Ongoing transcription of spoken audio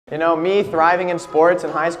You know, me thriving in sports in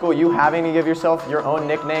high school, you having to give yourself your own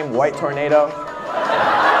nickname, White Tornado.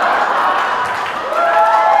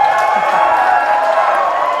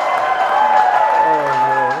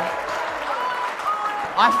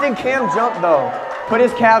 I think Cam jumped though. Put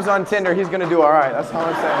his calves on Tinder, he's gonna do all right. That's all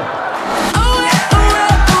I'm saying.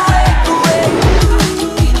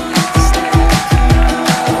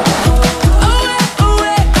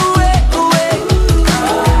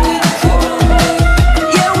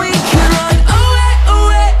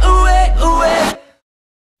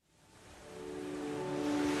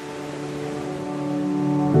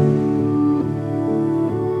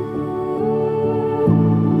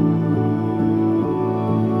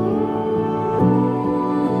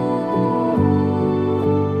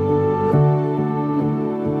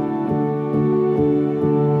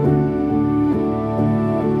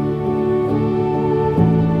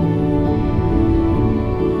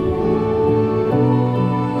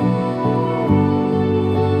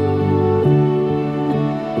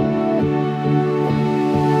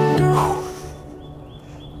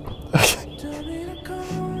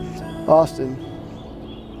 Austin,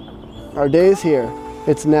 our day is here.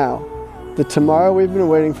 It's now. The tomorrow we've been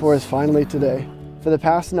waiting for is finally today. For the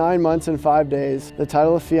past 9 months and 5 days, the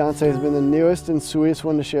title of fiancé has been the newest and sweetest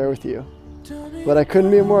one to share with you. But I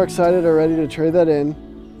couldn't be more excited or ready to trade that in,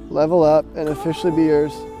 level up, and officially be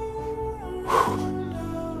yours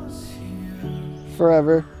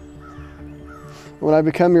forever. When I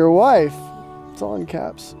become your wife, it's all in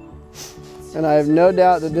caps. And I have no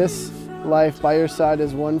doubt that this life by your side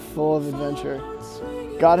is one full of adventure.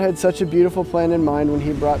 God had such a beautiful plan in mind when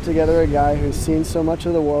He brought together a guy who's seen so much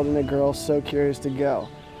of the world and a girl so curious to go.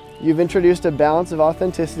 You've introduced a balance of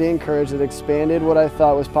authenticity and courage that expanded what I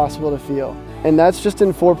thought was possible to feel. And that's just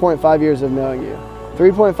in 4.5 years of knowing you.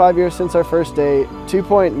 3.5 years since our first date,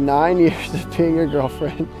 2.9 years of being your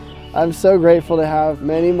girlfriend. I'm so grateful to have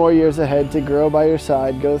many more years ahead to grow by your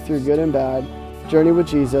side, go through good and bad, journey with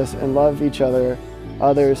Jesus, and love each other,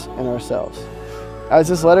 others, and ourselves. As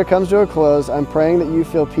this letter comes to a close, I'm praying that you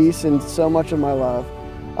feel peace in so much of my love.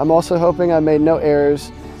 I'm also hoping I made no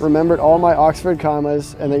errors, remembered all my Oxford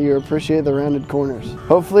commas, and that you appreciate the rounded corners.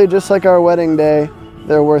 Hopefully, just like our wedding day,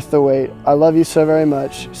 they're worth the wait. I love you so very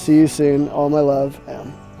much. See you soon. All my love,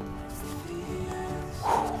 Em.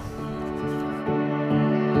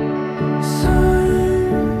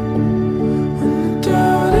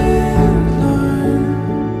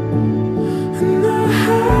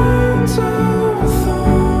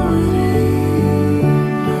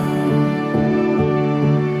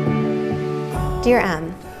 Dear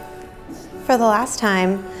Em, for the last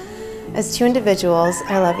time, as two individuals,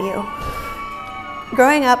 I love you.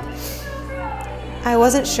 Growing up, I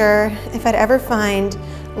wasn't sure if I'd ever find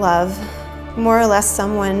love, more or less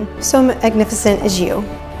someone so magnificent as you.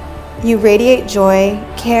 You radiate joy,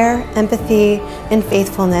 care, empathy, and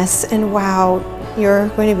faithfulness, and wow, you're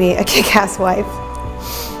going to be a kick-ass wife.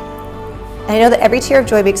 And I know that every tear of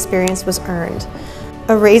joy we experienced was earned.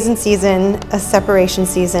 A raisin season, a separation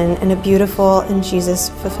season, and a beautiful and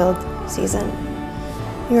Jesus-fulfilled season.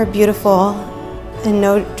 You are beautiful, and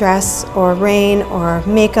no dress or rain or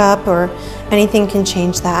makeup or anything can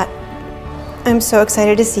change that. I'm so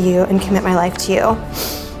excited to see you and commit my life to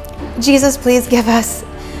you. Jesus, please give us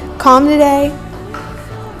calm today,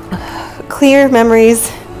 clear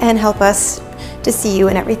memories, and help us to see you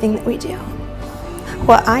in everything that we do.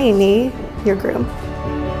 Well, I need your groom.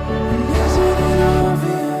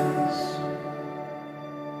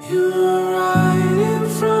 You are right in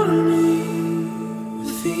front of me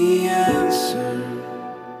with the answer,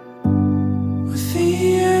 with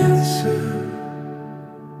the answer.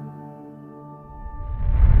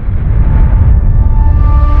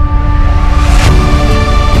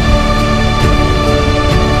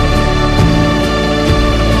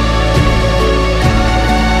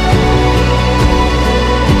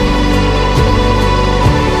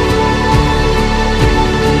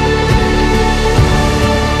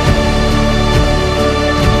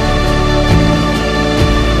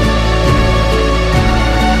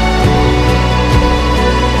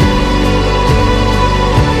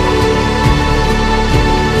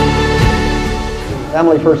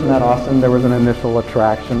 Emily first met Austin, there was an initial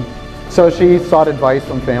attraction. So she sought advice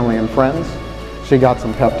from family and friends. She got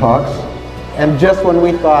some pep talks. And just when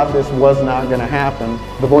we thought this was not going to happen,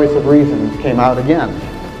 the voice of reason came out again.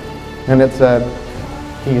 And it said,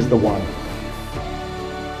 he's the one.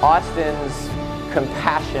 Austin's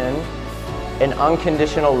compassion and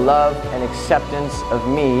unconditional love and acceptance of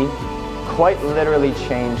me quite literally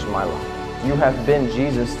changed my life. You have been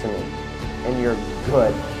Jesus to me, and you're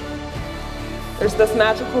good. There's this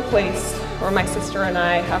magical place where my sister and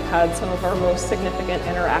I have had some of our most significant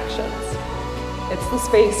interactions. It's the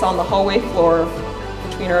space on the hallway floor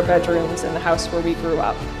between our bedrooms and the house where we grew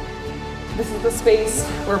up. This is the space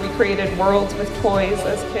where we created worlds with toys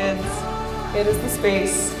as kids. It is the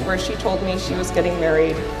space where she told me she was getting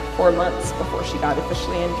married 4 months before she got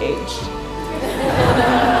officially engaged.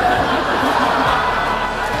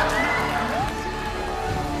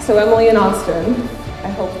 So Emily and Austin, I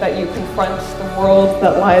hope that you confront the world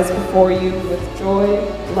that lies before you with joy,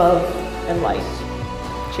 love, and light.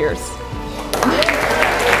 Cheers.